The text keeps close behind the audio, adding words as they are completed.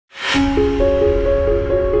Hi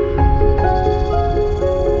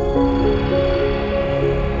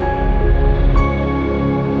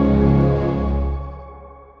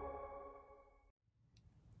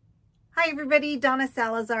everybody, Donna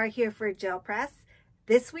Salazar here for Gel Press.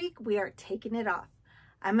 This week we are taking it off.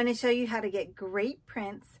 I'm going to show you how to get great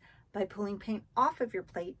prints by pulling paint off of your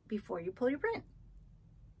plate before you pull your print.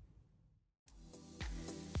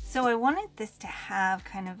 So I wanted this to have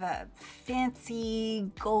kind of a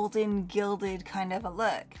fancy golden gilded kind of a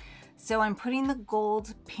look. So I'm putting the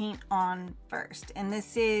gold paint on first, and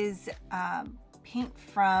this is paint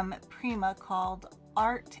from Prima called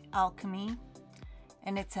Alchemy.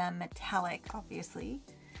 And it's a metallic, obviously.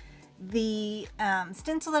 The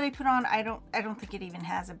stencil that I put on, I don't think it even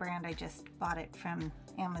has a brand. I just bought it from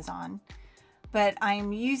Amazon. But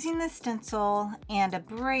I'm using the stencil and a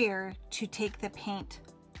brayer to take the paint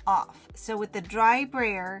off. So with the dry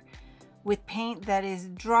brayer, with paint that is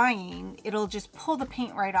drying, it'll just pull the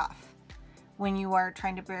paint right off when you are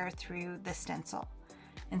trying to brayer through the stencil.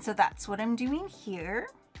 And so that's what I'm doing here.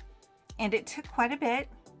 And it took quite a bit,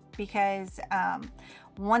 because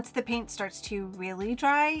once the paint starts to really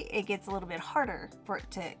dry, it gets a little bit harder for it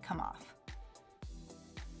to come off.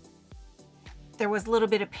 There was a little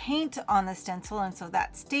bit of paint on the stencil, and so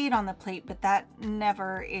that stayed on the plate, but that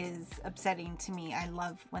never is upsetting to me. I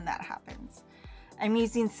love when that happens. I'm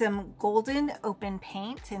using some golden open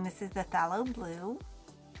paint, and this is the phthalo blue,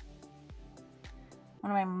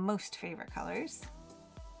 one of my most favorite colors.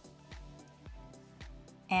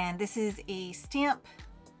 And this is a stamp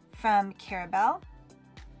from Carabelle,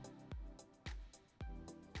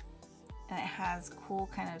 and it has cool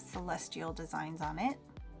kind of celestial designs on it.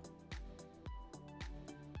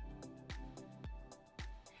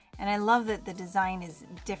 And I love that the design is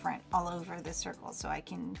different all over the circle, so I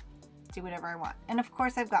can do whatever I want. And of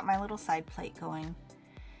course I've got my little side plate going.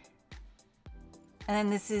 And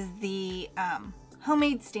then this is the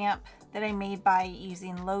homemade stamp that I made by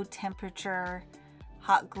using low temperature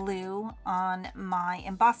hot glue on my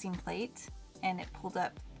embossing plate, and it pulled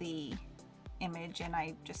up the image, and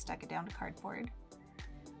I just stuck it down to cardboard.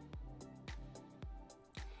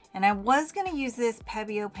 And I was going to use this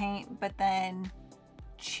Pebeo paint, but then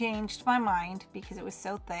changed my mind because it was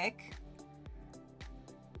so thick,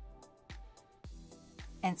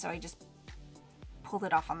 and so I just pulled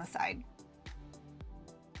it off on the side.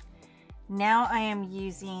 Now I am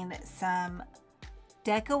using some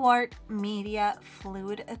DecoArt Media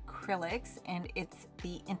Fluid Acrylics, and it's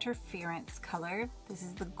the interference color. This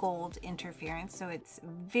is the gold interference, so it's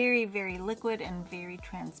very, very liquid and very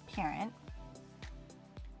transparent.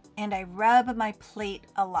 And I rub my plate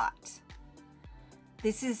a lot.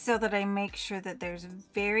 This is so that I make sure that there's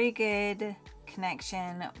very good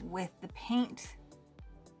connection with the paint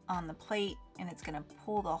on the plate, and it's gonna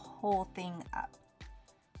pull the whole thing up.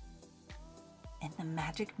 And the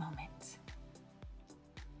magic moment.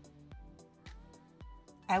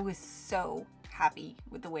 I was so happy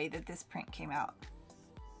with the way that this print came out.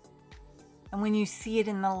 And when you see it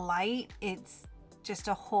in the light, it's just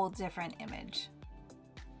a whole different image.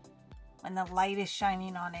 When the light is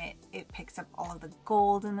shining on it, it picks up all of the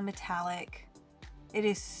gold and the metallic. It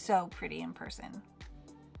is so pretty in person.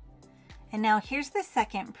 And now here's the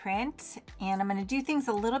second print, and I'm going to do things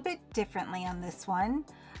a little bit differently on this one.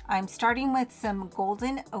 I'm starting with some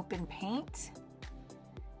golden open paint,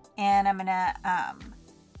 and I'm going to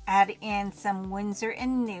add in some Windsor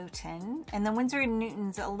and Newton, and the Windsor and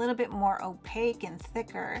Newton's a little bit more opaque and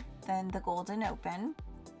thicker than the golden open.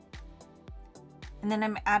 And then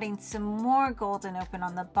I'm adding some more golden open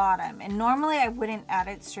on the bottom, and normally I wouldn't add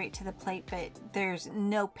it straight to the plate, but there's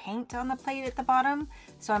no paint on the plate at the bottom,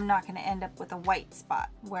 so I'm not going to end up with a white spot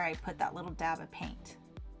where I put that little dab of paint.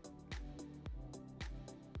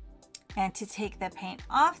 And to take the paint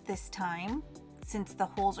off this time, since the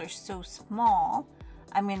holes are so small,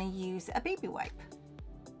 I'm going to use a baby wipe.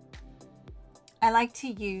 I like to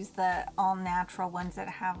use the all natural ones that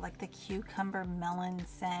have like the cucumber melon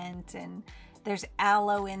scent, and there's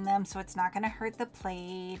aloe in them, so it's not going to hurt the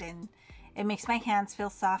plate, and it makes my hands feel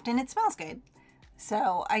soft, and it smells good.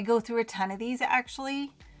 So I go through a ton of these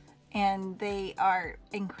actually, and they are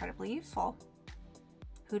incredibly useful.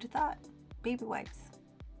 Who'd have thought? Baby wipes.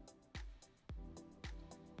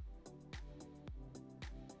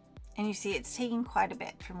 And you see it's taking quite a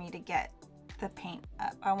bit for me to get the paint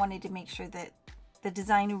up. I wanted to make sure that the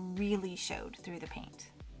design really showed through the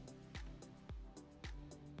paint.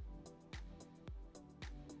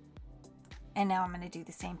 And now I'm going to do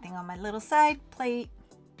the same thing on my little side plate.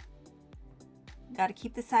 Got to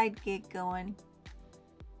keep the side gig going.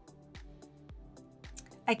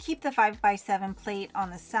 I keep the 5x7 plate on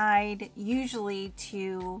the side, usually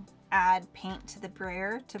to add paint to the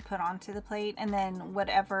brayer to put onto the plate, and then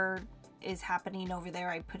whatever is happening over there,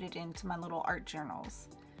 I put it into my little art journals.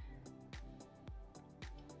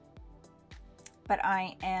 But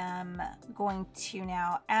I am going to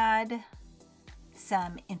now add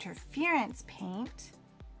some interference paint,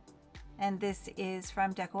 and this is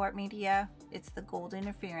from DecoArt Media. It's the gold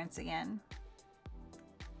interference again.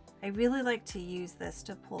 I really like to use this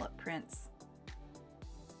to pull up prints.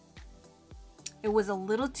 It was a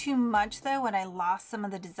little too much though when I lost some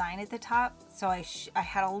of the design at the top, so I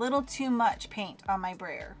had a little too much paint on my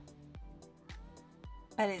brayer,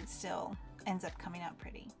 but it still ends up coming out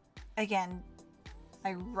pretty. Again,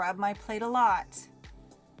 I rub my plate a lot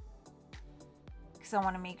because I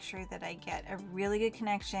want to make sure that I get a really good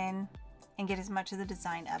connection and get as much of the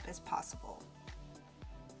design up as possible.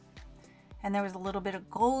 And there was a little bit of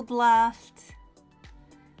gold left,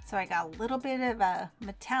 so I got a little bit of a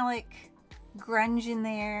metallic grunge in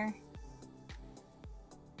there.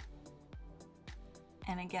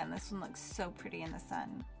 And again, this one looks so pretty in the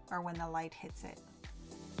sun or when the light hits it.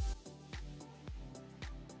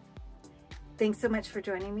 Thanks so much for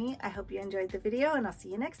joining me. I hope you enjoyed the video, and I'll see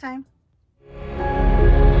you next time.